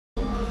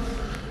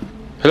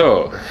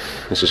Hello,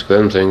 this is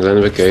Glen playing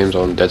Glen games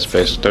on Dead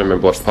Space. Don't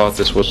remember what part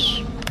this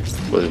was.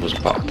 Well, it was a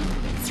part,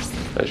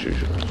 as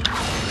usual.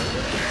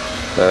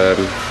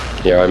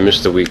 Yeah, I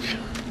missed a week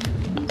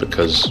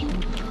because,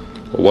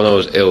 well, one, I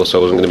was ill, so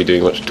I wasn't going to be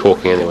doing much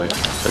talking anyway,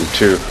 and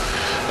two,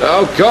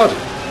 oh god!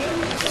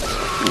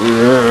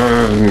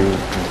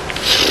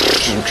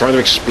 I'm trying to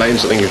explain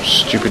something, you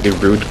stupidly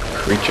rude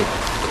creature.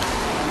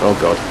 Oh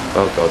god,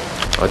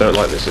 I don't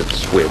like this,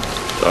 it's weird.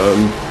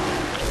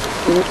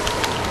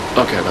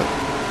 Okay, then.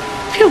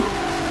 Phew!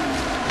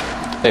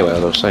 Anyway,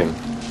 as I was saying,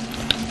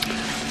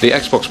 the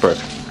Xbox broke.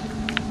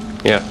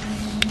 Yeah.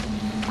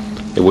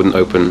 It wouldn't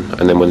open,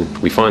 and then when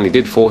we finally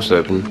did force it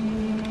open,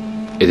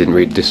 it didn't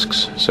read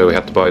discs, so we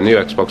had to buy a new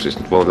Xbox, it's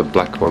one of the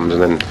black ones,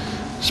 and then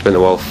spent a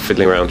while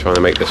fiddling around trying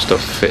to make this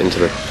stuff fit into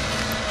the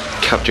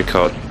capture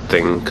card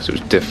thing, because it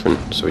was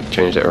different, so we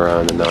changed it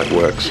around and now it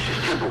works.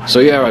 So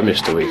yeah, I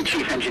missed a week.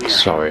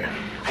 Sorry.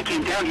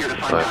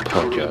 I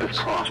apologize.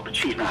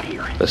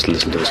 Let's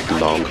listen to this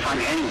log.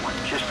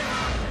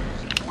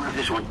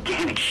 There's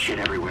organic shit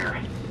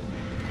everywhere.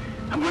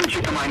 I'm going to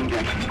check the mining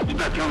deck. It's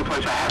about the only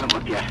place I haven't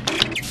looked yet.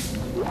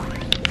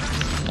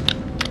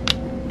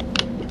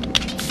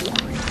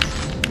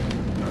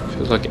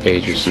 Feels like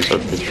ages since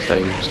I've been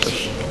playing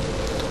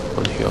stuff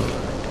on here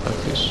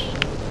like this.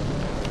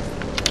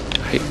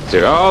 I hate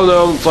zero. Oh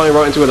no, I'm flying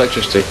right into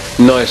electricity.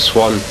 Nice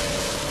one.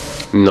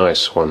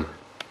 Nice one.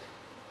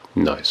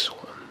 Nice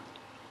one.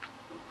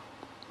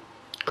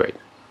 Great.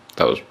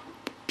 That was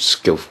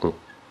skillful.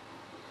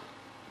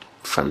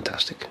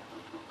 Fantastic.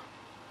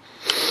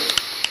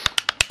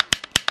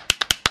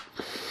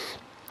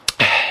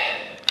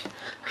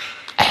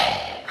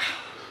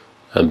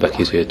 And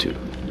Becky's here too.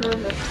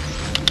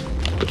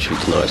 But she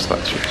denies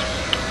that she is.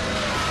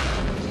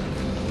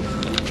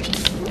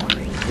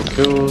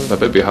 Cool. That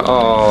better be.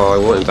 Oh, I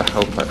wanted the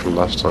health pack from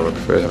last time. I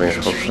prefer having a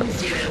health pack.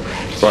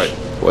 Right,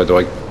 where do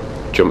I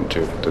jump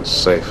to? That's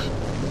safe.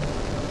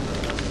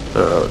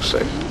 Oh, that looks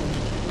safe.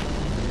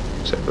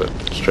 Except for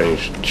that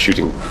strange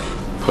shooting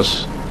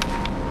puss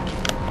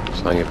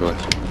flying everywhere.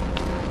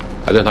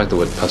 I don't like the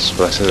word puss,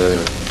 but I said it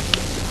anyway.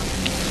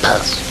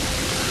 Puss.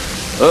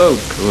 Oh,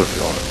 good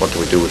lord, what do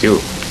we do with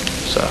you,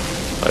 sir?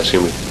 I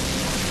assume we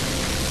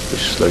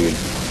slow you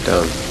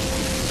down.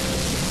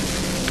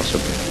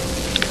 Possibly.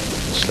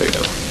 Slow you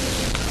down.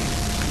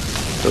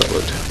 Oh, that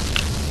worked.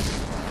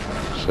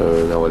 So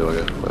now where do I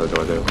go? Where do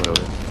I go?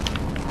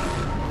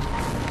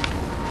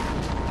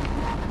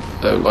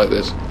 I don't like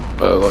this. I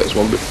don't like this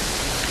one bit.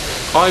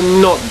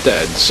 I'm not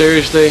dead.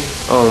 Seriously?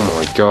 Oh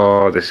my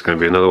god, this is going to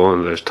be another one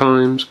of those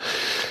times.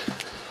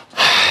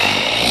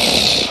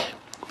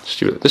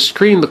 Stupid. The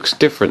screen looks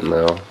different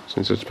now,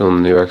 since it's been on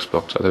the new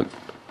Xbox. I don't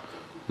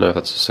know if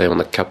that's the same on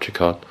the capture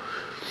card.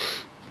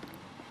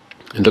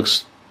 It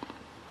looks...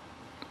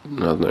 I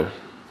don't know. It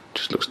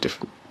just looks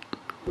different.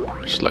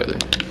 Slightly.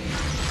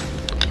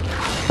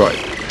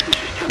 Right.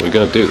 We're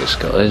going to do this,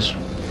 guys.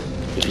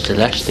 This is the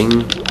last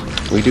thing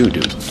we do.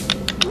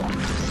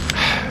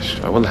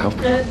 I want the help.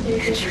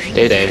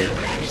 Day.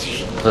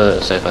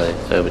 So funny.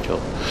 So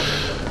mature.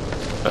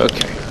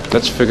 Okay.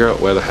 Let's figure out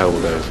where the hell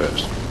we're going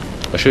first.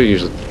 I should have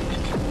used the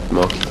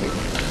marking thing.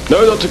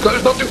 No, not too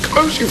close, not too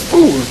close, you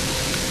fool!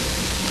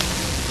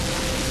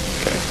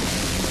 Okay.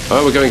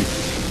 Oh, we're going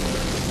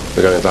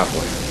that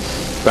way.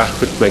 That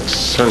would make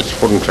sense,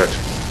 wouldn't it?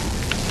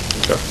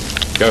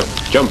 Go,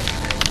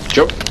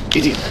 jump,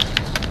 idiot!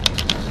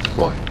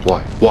 Why?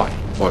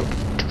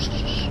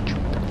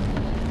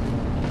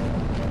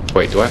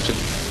 Wait, do I have to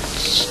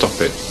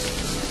stop it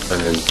and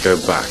then go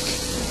back?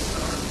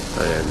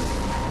 And then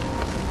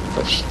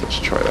let's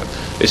try that.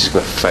 This is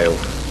gonna fail.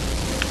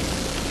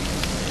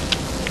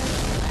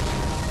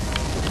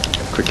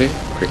 Quickly.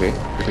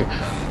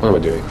 What am I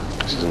doing?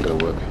 This isn't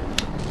gonna work.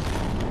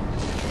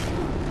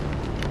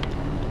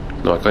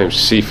 No, I can't even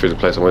see through the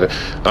place I'm going to.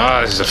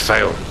 Ah, this is a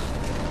fail.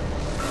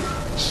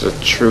 This is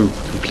a true,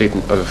 complete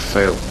and utter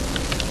fail.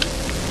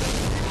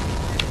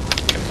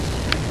 Okay.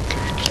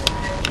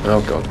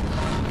 Oh god.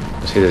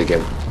 Let's hit it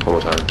again. One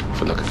more time.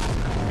 For luck.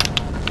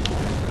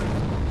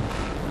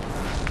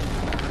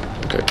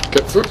 Okay.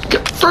 Get through,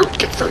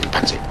 you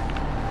pansy.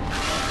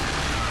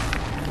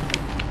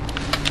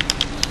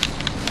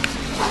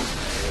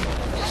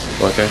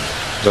 Okay.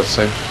 Is that the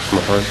same? Am I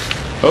fine?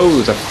 Oh,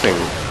 there's that thing.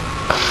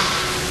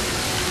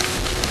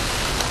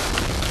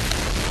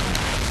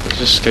 Let's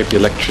just escape the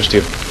electricity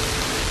of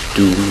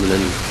doom and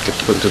then get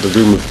put into the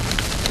room of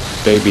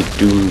baby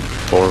doom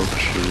forms.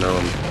 Now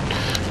I'm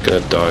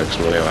gonna die because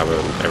I'm gonna have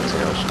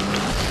everything else.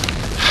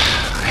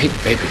 I hate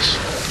babies.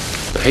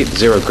 I hate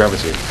zero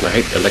gravity. And I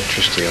hate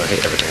electricity. I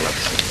hate everything about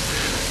this thing.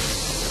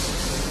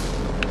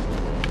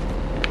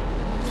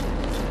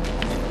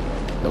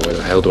 Now where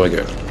the hell do I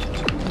go?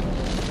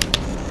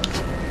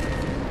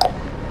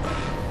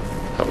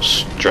 That was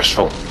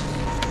stressful.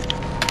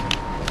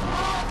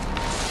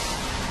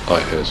 I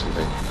heard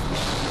something.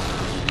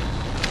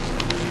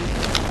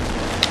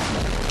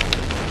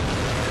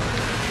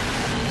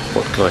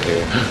 What can I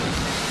hear?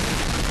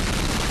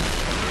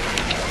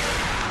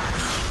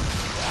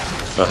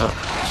 Aha.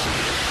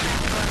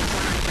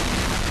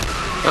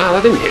 Ah,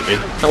 that didn't hit me.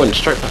 That went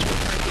straight past me.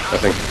 I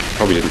think.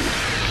 Probably didn't.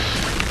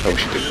 I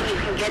wish it did.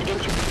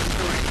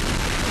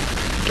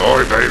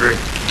 Sorry, baby.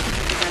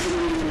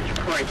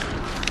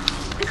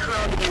 The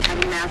girl began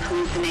having mass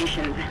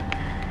hallucinations.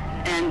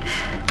 And,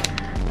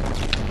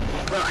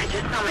 well, I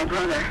just saw my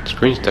brother The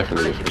screen's on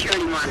definitely the different.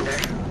 security monitor.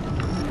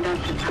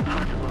 That's just not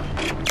possible.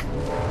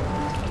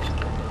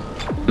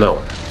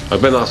 No. I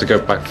better not have to go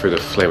back through the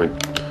flaming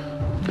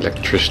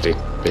electricity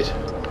bit.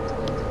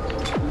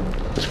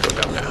 Let's go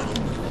down now.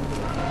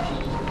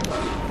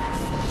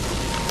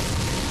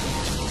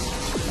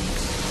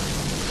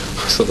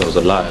 I thought that was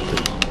a lie.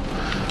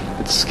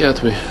 It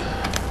scared me.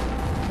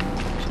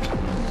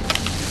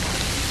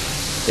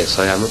 Yes,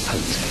 I am a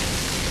pansy.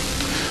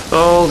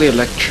 Oh, the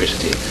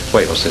electricity.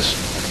 Wait, what's this?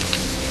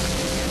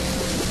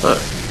 Oh.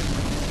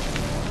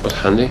 That's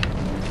handy.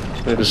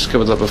 I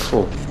discovered that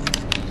before.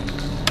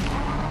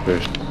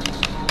 There's...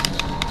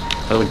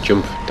 How do we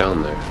jump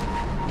down there?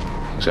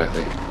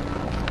 Exactly.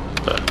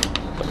 Ah,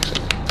 that makes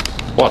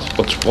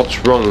sense. What's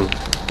wrong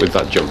with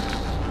that jump?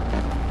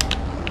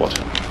 What?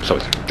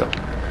 Sorry, done.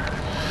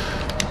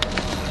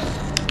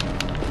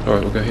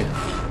 Alright, we'll go here.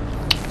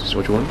 This is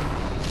what you want?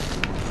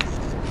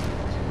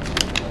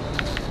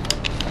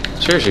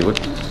 Seriously,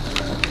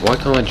 why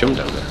can't I jump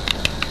down there?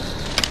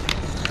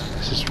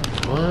 This is...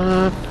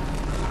 what?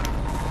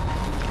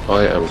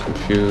 I am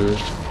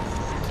confused.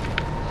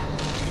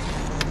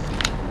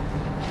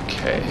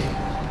 Okay.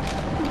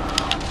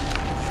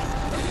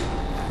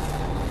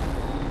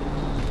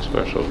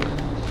 Smash over.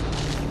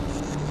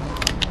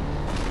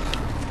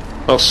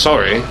 Oh,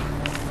 sorry.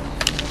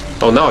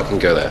 Oh, now I can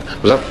go there.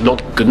 Was that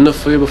not good enough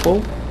for you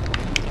before?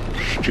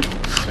 Stupid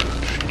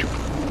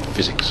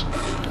physics.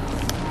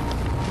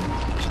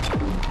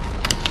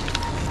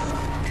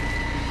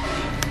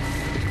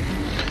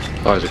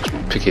 I was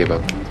picky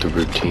about the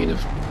routine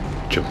of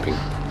jumping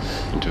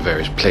into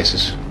various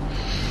places.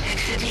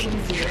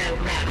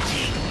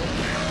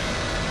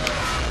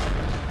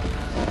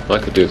 I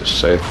could do the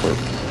save point.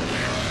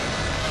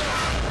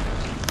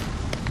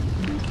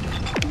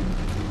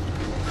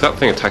 If that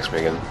thing attacks me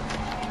again,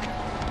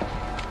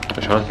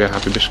 I shan't be a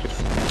happy biscuit.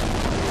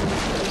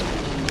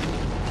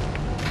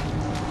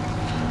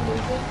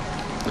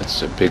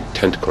 That's a big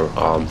tentacle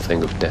arm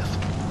thing of death.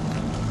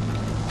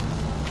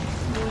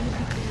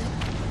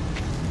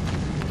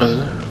 I don't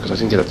know, because I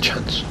didn't get a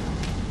chance.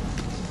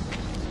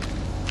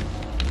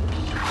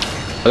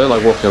 I don't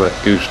like walking on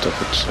that goo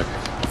stuff, it's like,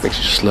 it makes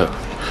you slow.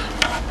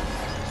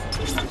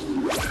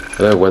 I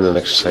don't know when the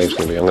next save's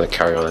going to be. I'm going to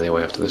carry on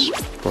anyway after this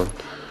one.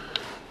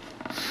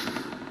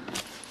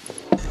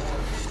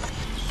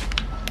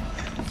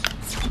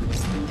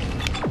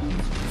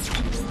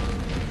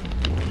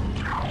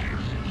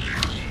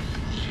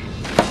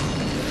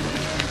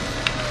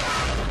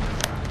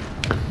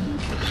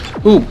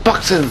 Ooh,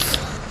 boxes!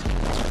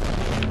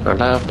 I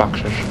love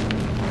boxes.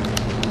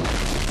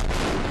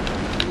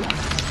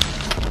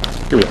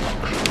 Give me a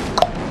box.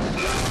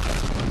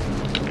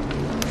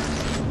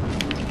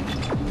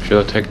 Should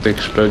I take the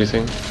explodey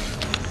thing?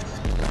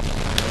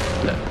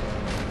 No.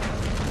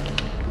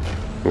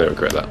 I'm gonna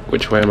regret that.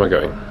 Which way am I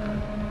going?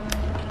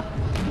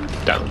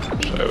 Down.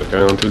 So we're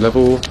going on to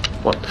level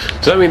 1.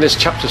 Does that mean this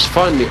chapter's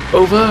finally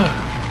over?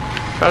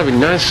 That'd be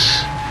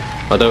nice.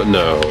 I don't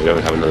know. We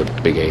don't have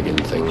another big alien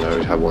thing. I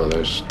always have one of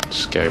those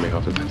scare me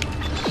half to death.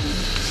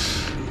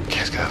 Okay,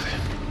 let's get out of here.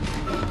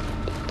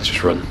 Let's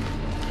just run.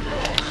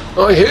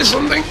 Oh, I hear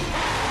something!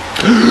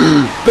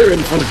 They're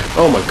in front of it.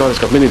 Oh my god, it's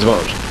got millions of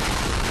arms.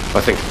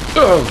 I think.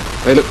 Oh,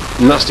 they look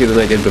nastier than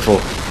they did before.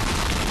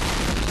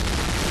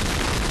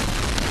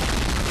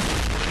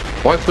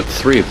 Why put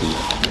 3 of them?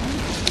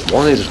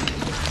 One is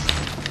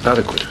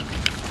adequate.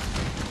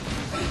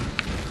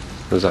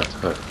 What's that?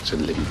 Oh, it's a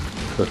limb.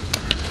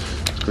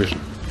 It's gruesome.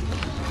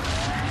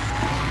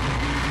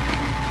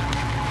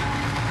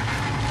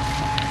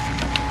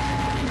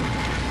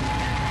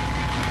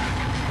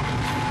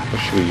 What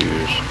should we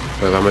use?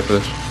 Do I have ammo for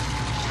this?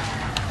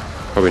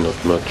 Probably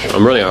not much.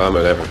 I'm running out of ammo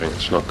and everything.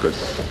 It's not good.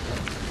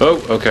 Oh,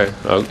 okay.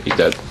 Oh, he's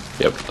dead.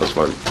 Yep, that's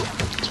fine.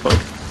 It's fine.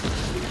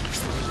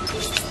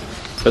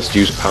 Let's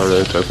use a power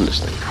node to open this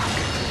thing.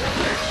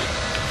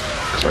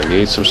 Because I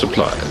need some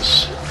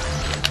supplies.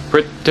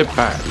 Pretty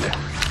bad.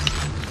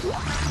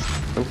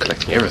 I'm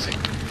collecting everything.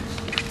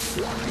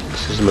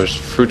 This is the most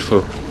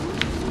fruitful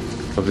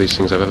of these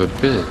things I've ever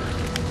been.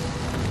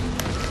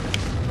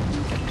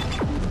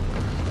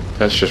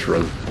 Let's just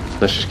run.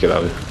 Let's just get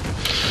out of here.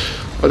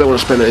 I don't want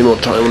to spend any more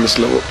time on this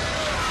level.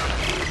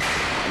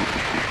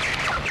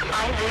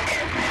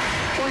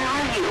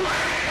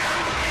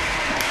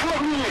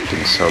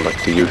 Didn't sound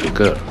like the usual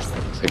girl. I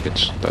think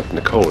it's that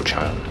Nicole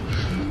child.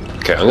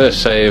 Okay, I'm going to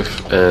save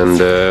and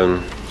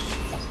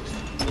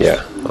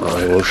yeah,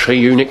 I will see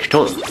you next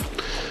time.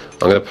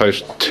 I'm going to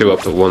post 2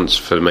 up at once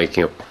for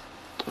making up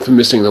for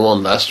missing the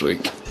one last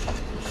week.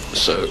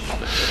 So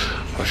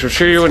I shall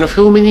see you in a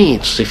few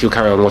minutes if you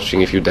carry on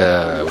watching, if you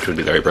dare, which would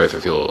be very brave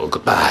of you.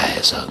 Goodbye,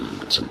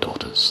 sons and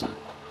daughters and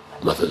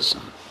mothers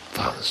and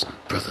fathers and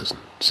brothers and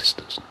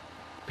sisters and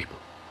people.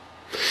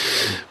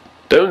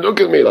 Don't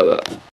look at me like that.